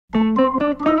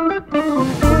Hey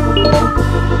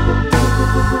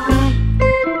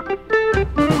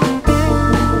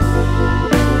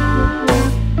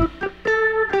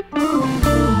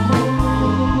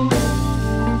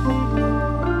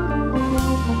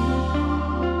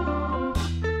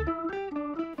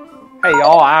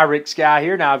y'all, IrixGuy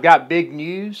here. Now I've got big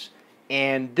news,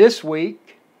 and this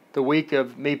week, the week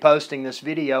of me posting this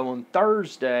video on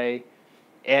Thursday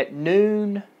at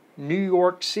noon New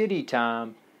York City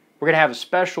time, we're going to have a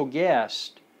special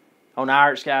guest on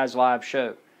IrixGuy's live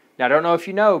show. Now I don't know if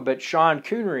you know, but Sean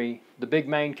Coonery, the big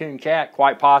Maine Coon cat,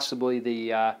 quite possibly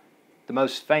the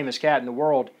most famous cat in the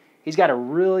world, he's got a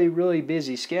really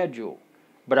busy schedule,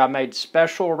 but I made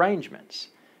special arrangements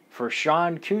for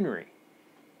Sean Coonery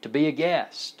to be a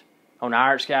guest on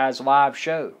IrixGuy's live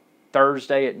show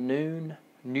Thursday at noon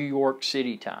New York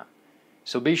City time.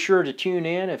 So be sure to tune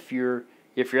in if you're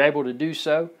able to do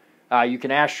so. You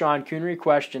can ask Sean Coonery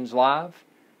questions live.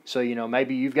 So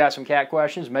maybe you've got some cat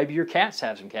questions, maybe your cats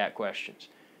have some cat questions.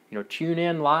 Tune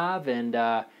in live, and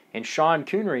Sean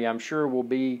Coonery, I'm sure, will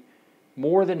be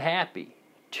more than happy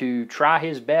to try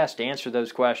his best to answer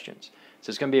those questions. So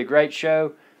it's going to be a great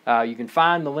show. You can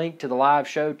find the link to the live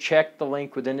show. Check the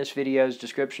link within this video's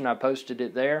description. I posted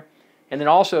it there. And then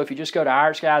also, if you just go to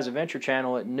IrixGuy's Adventure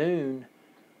Channel at noon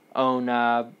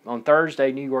on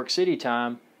Thursday, New York City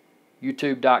time,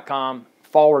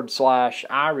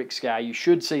 youtube.com/IrixGuy, you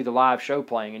should see the live show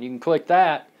playing. And you can click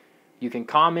that. You can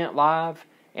comment live,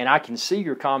 and I can see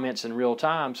your comments in real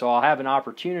time, so I'll have an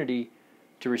opportunity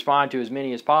to respond to as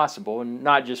many as possible. And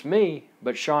not just me,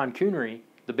 but Sean Coonery,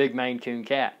 the big Maine Coon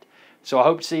cat. So I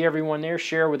hope to see everyone there.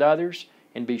 Share with others,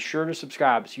 and be sure to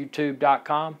subscribe. It's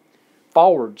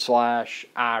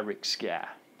youtube.com/IrixGuy.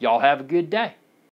 Y'all have a good day.